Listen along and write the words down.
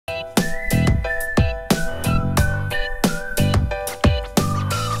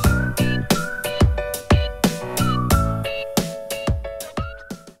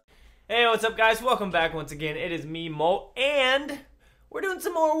what's up, guys? Welcome back once again. It is me, Molt, and we're doing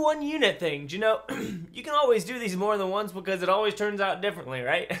some more one unit things. You know, you can always do these more than once because it always turns out differently,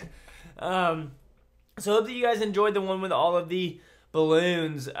 right? So hope that you guys enjoyed the one with all of the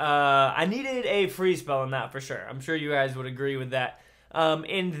balloons. I needed a free spell in that for sure. I'm sure you guys would agree with that.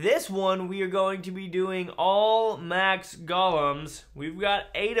 In this one, we are going to be doing all max golems. We've got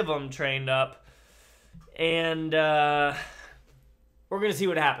 8 of them trained up, and we're going to see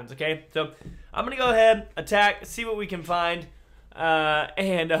what happens, okay? So I'm going to go ahead, attack, see what we can find,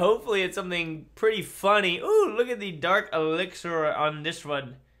 and hopefully it's something pretty funny. Ooh, look at the dark elixir on this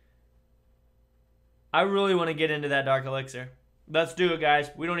one. I really want to get into that dark elixir. Let's do it, guys.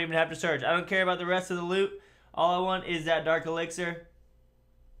 We don't even have to search. I don't care about the rest of the loot. All I want is that dark elixir.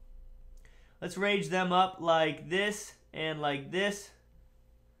 Let's rage them up like this and like this.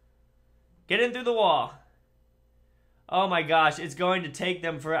 Get in through the wall. Oh my gosh, it's going to take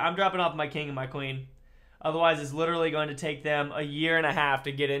them for... I'm dropping off my king and my queen. Otherwise, it's literally going to take them a year and a half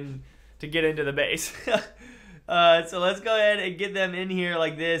to get into the base. So let's go ahead and get them in here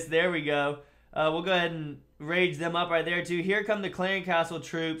like this. There we go. We'll go ahead and rage them up right there too. Here come the Clan Castle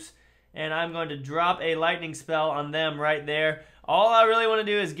troops, and I'm going to drop a lightning spell on them right there. All I really want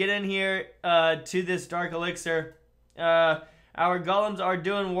to do is get in here to this dark elixir. Our golems are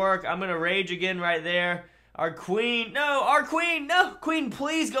doing work. I'm going to rage again right there. Our queen, no, queen,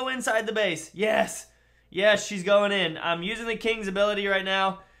 please go inside the base. Yes, yes, she's going in. I'm using the king's ability right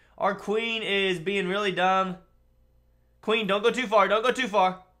now. Our queen is being really dumb. Queen, don't go too far, don't go too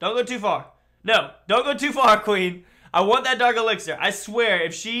far, don't go too far. No, don't go too far, queen. I want that dark elixir. I swear,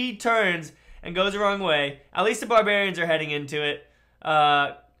 if she turns and goes the wrong way, at least the barbarians are heading into it.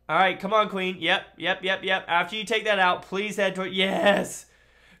 All right, come on, queen. Yep. After you take that out, please head toward, yes.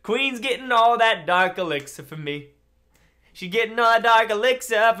 Queen's getting all that dark elixir from me. She's getting all that dark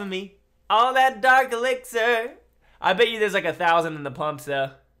elixir from me. All that dark elixir. I bet you there's like 1,000 in the pumps,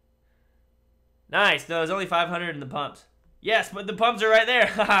 though. Nice. No, there's only 500 in the pumps. Yes, but the pumps are right there.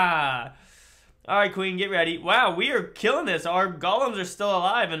 Haha. All right, queen, get ready. Wow, we are killing this. Our golems are still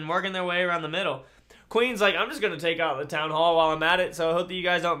alive and working their way around the middle. Queen's like, I'm just going to take out the town hall while I'm at it, so I hope that you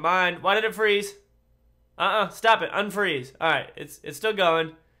guys don't mind. Why did it freeze? Stop it. Unfreeze. All right, it's still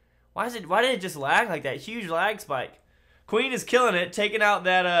going. Why did it just lag like that? Huge lag spike. Queen is killing it, taking out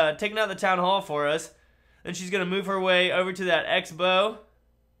the town hall for us. Then she's gonna move her way over to that X-bow.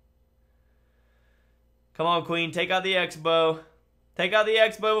 Come on, queen, take out the X-bow. Take out the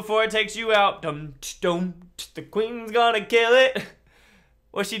X-bow before it takes you out. Dum, dum, the queen's gonna kill it.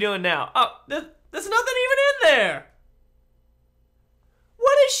 What's she doing now? Oh, there's nothing even in there.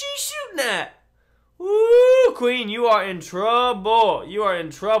 What is she shooting at? Woo, queen, you are in trouble. You are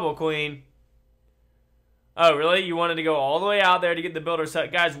in trouble, queen. Oh, really? You wanted to go all the way out there to get the builder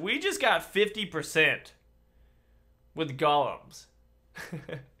set? Guys, we just got 50% with golems.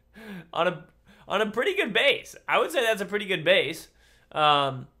 on a pretty good base. I would say that's a pretty good base.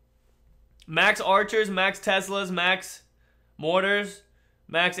 Max archers, max Teslas, max mortars,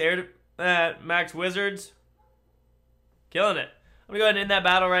 max wizards. Killing it. I'm going to go ahead and end that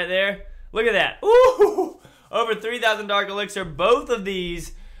battle right there. Look at that. Ooh, over 3,000 dark elixir. Both of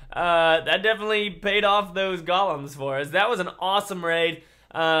these, that definitely paid off those golems for us. That was an awesome raid.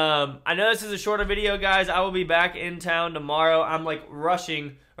 I know this is a shorter video, guys. I will be back in town tomorrow. I'm like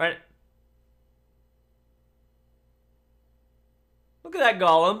rushing, right? Look at that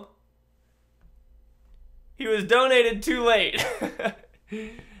golem. He was donated too late.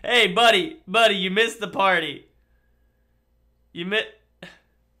 Hey, buddy, you missed the party.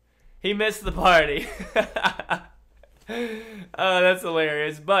 He missed the party. Oh, that's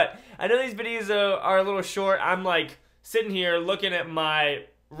hilarious. But I know these videos are a little short. I'm like sitting here looking at my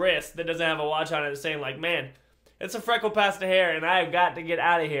wrist that doesn't have a watch on it saying like, man, it's a freckle past the hair and I've got to get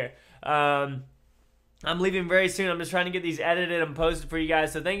out of here. I'm leaving very soon. I'm just trying to get these edited and posted for you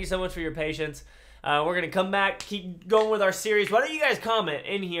guys. So thank you so much for your patience. We're going to come back, keep going with our series. Why don't you guys comment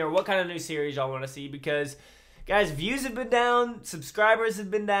in here what kind of new series y'all want to see? Because... guys, views have been down, subscribers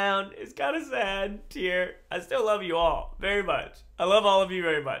have been down. It's kind of sad, tear. I still love you all very much. I love all of you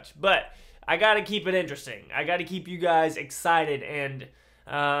very much. But I got to keep it interesting. I got to keep you guys excited and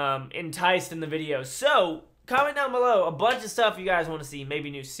enticed in the videos. So, comment down below a bunch of stuff you guys want to see. Maybe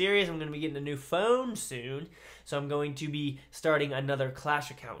new series. I'm going to be getting a new phone soon. So, I'm going to be starting another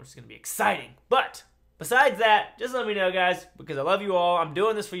Clash account, which is going to be exciting. But, besides that, just let me know, guys, because I love you all. I'm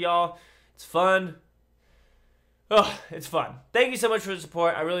doing this for y'all. It's fun. Oh, it's fun. Thank you so much for the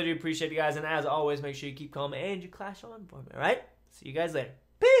support. I really do appreciate you guys. And as always, make sure you keep calm and you clash on for me, all right? See you guys later.